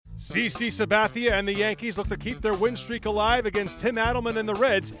CC Sabathia and the Yankees look to keep their win streak alive against Tim Adelman and the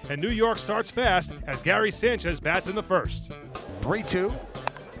Reds, and New York starts fast as Gary Sanchez bats in the first. 3-2.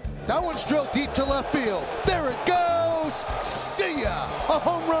 That one's drilled deep to left field. There it goes. See ya! A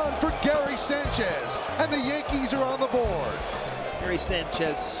home run for Gary Sanchez, and the Yankees are on the board. Gary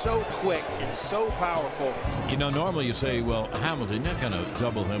Sanchez, so quick and so powerful. You know, normally you say, well, Hamilton, you're not going to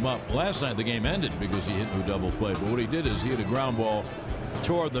double him up. Last night the game ended because he hit no double play. But what he did is he hit a ground ball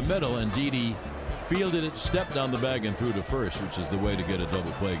toward the middle, and Didi fielded it, stepped down the bag, and threw to first, which is the way to get a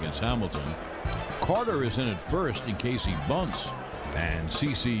double play against Hamilton. Carter is in at first in case he bunts. And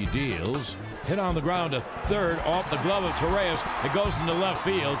CC deals. Hit on the ground to third, off the glove of Torres. It goes into left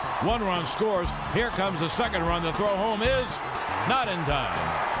field. One run scores. Here comes the second run. The throw home is not in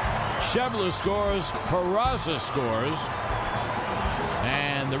time. Schebler scores. Peraza scores.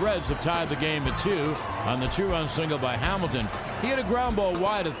 And the Reds have tied the game at 2 on the 2-run single by Hamilton. He hit a ground ball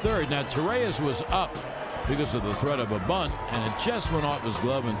wide at third. Now Torres was up because of the threat of a bunt, and it just went off his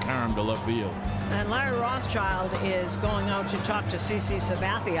glove and caromed to left field. And Larry Rothschild is going out to talk to CC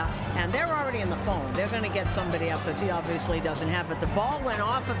Sabathia, and they're already in the phone. They're going to get somebody up because he obviously doesn't have it. The ball went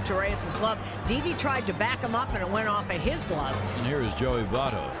off of Torres' glove. Didi tried to back him up, and it went off of his glove. And here is Joey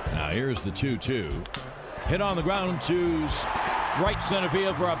Votto. Now here's the 2-2. Hit on the ground to right center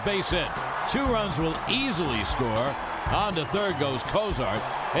field for a base hit. 2 runs will easily score. On to third goes Cozart.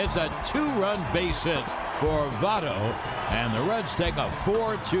 It's a 2-run base hit for Votto, and the Reds take a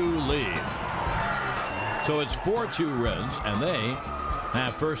 4-2 lead. So it's 4-2 Reds, and they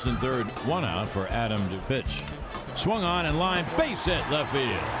have first and third, 1 out for Adam to pitch. Swung on and line, base hit left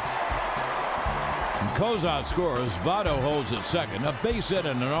field. And Cozart scores. Votto holds at second. A base hit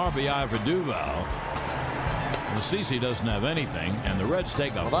and an RBI for Duval. The CC doesn't have anything, and the Reds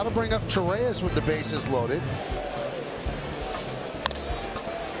take a... Well, that'll bring up Torres with the bases loaded.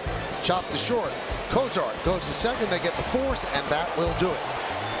 Chopped to short. Cozart goes to second. They get the force, and that will do it.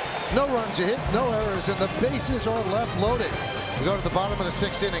 No runs a hit, no errors, and the bases are left loaded. We go to the bottom of the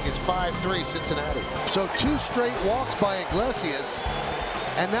 6th inning. It's 5-3 Cincinnati. So 2 straight walks by Iglesias,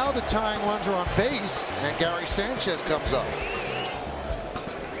 and now the tying runs are on base, and Gary Sanchez comes up.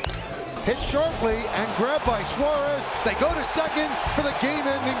 Hit sharply and grabbed by Suarez. They go to second for the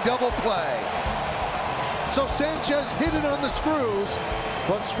game-ending double play. So Sanchez hit it on the screws,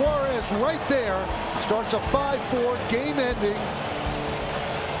 but Suarez right there starts a 5-4 game-ending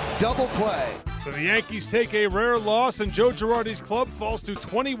double play. So the Yankees take a rare loss, and Joe Girardi's club falls to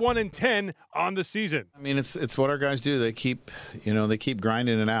 21-10 on the season. I mean, it's what our guys do. They keep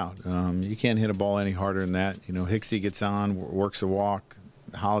grinding it out. You can't hit a ball any harder than that. You know, Hicksy gets on, works a walk.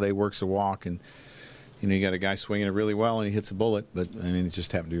 Holiday works a walk, and you got a guy swinging it really well, and he hits a bullet. But I mean, it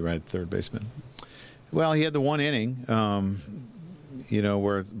just happened to be right at third baseman. Well, he had the one inning.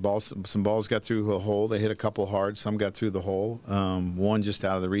 Where some balls got through the hole. They hit a couple hard. Some got through the hole. One just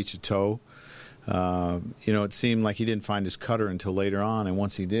out of the reach of toe. It seemed like he didn't find his cutter until later on, and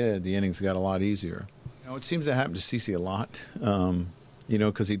once he did, the innings got a lot easier. It seems to happen to CC a lot,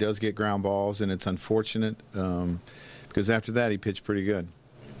 because he does get ground balls, and it's unfortunate because after that he pitched pretty good.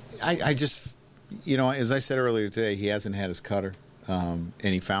 I just, as I said earlier today, he hasn't had his cutter, and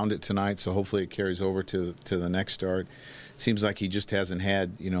he found it tonight, so hopefully it carries over to the next start. Seems like he just hasn't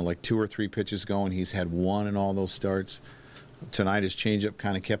had, like 2 or 3 pitches going. He's had 1 in all those starts. Tonight his changeup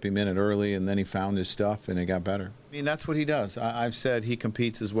kind of kept him in it early, and then he found his stuff, and it got better. I mean, that's what he does. I've said he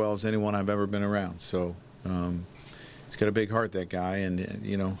competes as well as anyone I've ever been around. So he's got a big heart, that guy, and,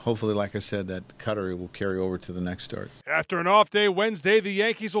 hopefully, like I said, that cutter will carry over to the next start. After an off day Wednesday, the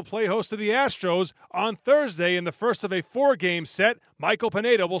Yankees will play host to the Astros. On Thursday, in the first of a 4-game set, Michael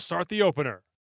Pineda will start the opener.